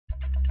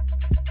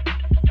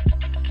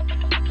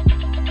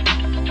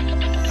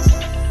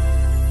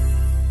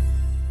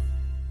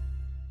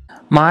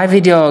My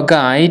video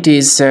guide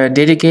is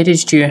dedicated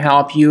to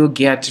help you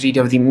get rid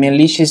of the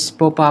malicious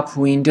pop-up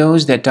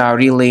windows that are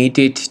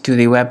related to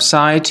the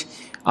website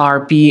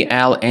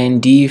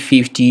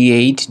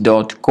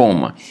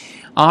rplnd58.com.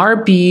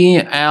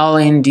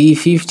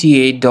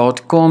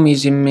 rplnd58.com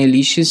is a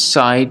malicious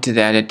site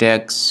that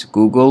attacks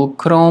Google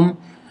Chrome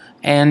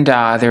and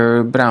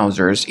other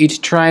browsers.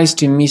 It tries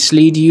to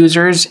mislead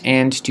users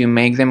and to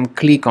make them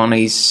click on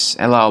this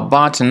allow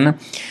button,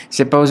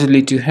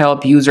 supposedly to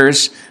help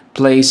users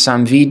play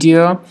some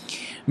video,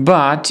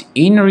 but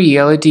in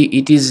reality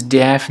it is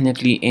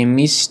definitely a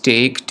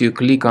mistake to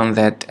click on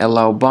that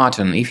allow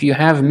button. If you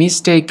have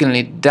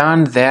mistakenly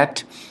done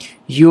that,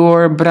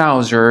 your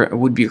browser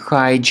would be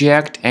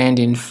hijacked and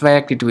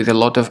infected with a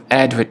lot of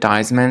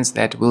advertisements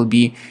that will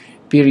be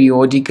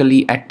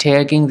periodically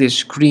attacking the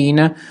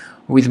screen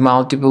with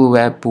multiple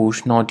web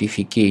push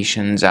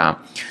notifications.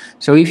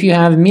 So if you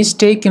have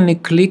mistakenly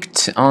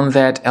clicked on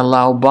that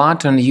allow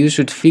button, you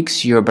should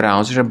fix your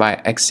browser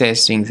by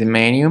accessing the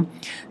menu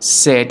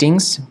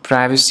Settings,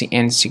 Privacy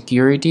and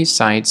Security,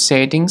 Site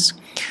Settings.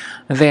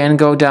 Then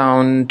go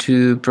down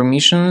to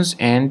Permissions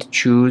and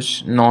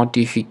choose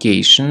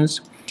Notifications.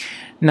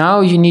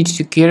 Now you need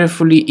to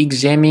carefully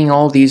examine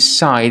all these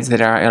sites that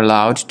are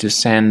allowed to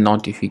send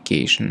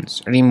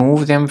notifications.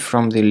 Remove them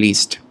from the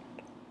list.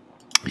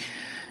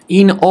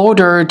 In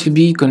order to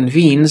be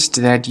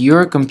convinced that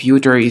your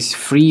computer is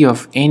free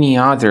of any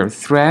other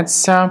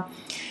threats, I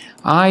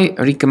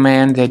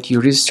recommend that you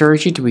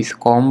research it with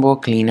Combo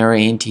Cleaner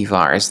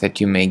antivirus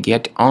that you may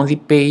get on the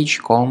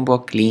page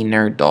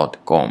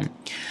combocleaner.com.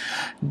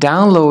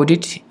 Download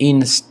it,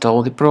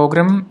 install the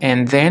program,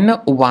 and then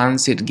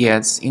once it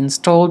gets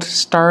installed,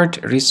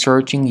 start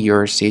researching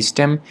your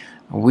system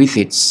with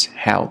its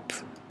help.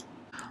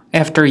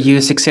 After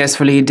you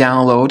successfully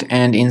download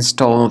and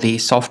install the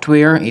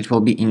software, it will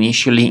be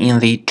initially in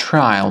the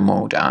trial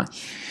mode.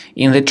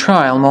 In the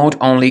trial mode,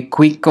 only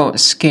quick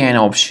scan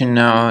option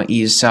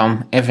is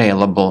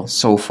available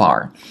so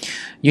far.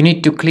 You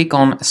need to click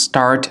on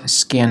Start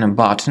Scan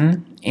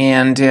button,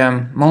 and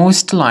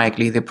most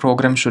likely the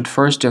program should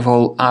first of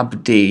all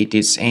update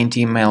its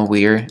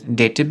anti-malware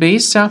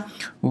database,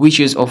 which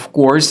is of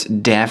course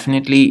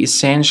definitely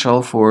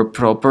essential for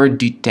proper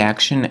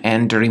detection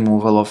and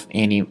removal of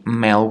any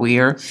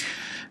malware,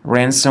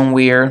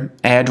 ransomware,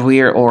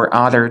 adware, or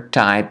other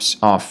types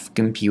of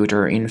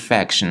computer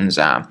infections.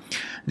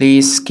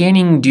 The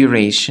scanning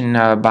duration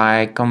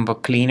by Combo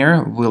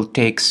Cleaner will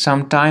take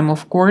some time,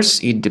 of course.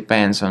 It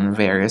depends on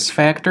various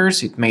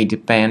factors. It may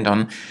depend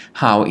on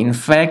how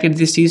infected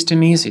the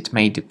system is. It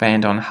may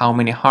depend on how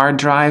many hard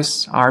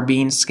drives are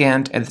being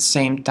scanned at the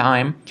same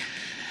time.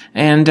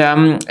 And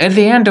at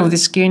the end of the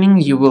scanning,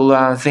 you will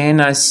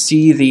then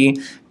see the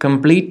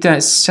complete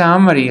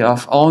summary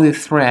of all the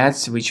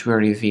threats which were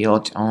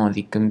revealed on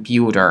the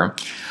computer.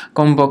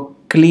 Combo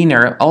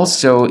Cleaner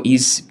also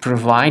is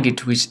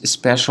provided with a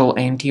special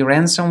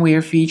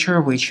anti-ransomware feature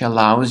which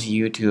allows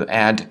you to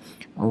add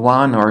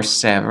one or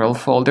several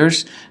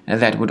folders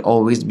that would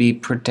always be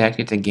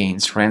protected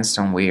against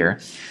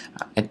ransomware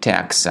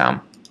attacks.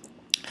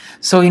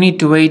 So you need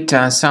to wait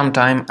some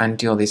time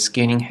until the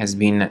scanning has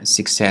been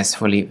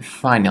successfully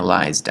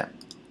finalized.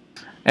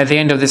 At the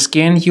end of the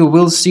scan, you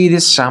will see the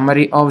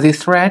summary of the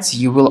threats.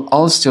 You will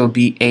also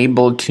be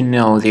able to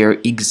know their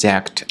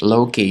exact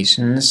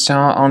locations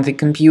on the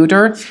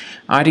computer.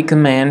 I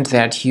recommend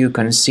that you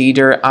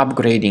consider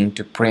upgrading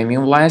to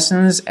premium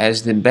license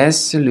as the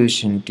best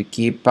solution to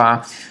keep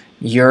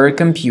your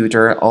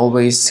computer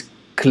always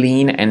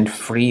clean and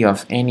free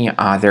of any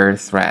other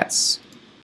threats.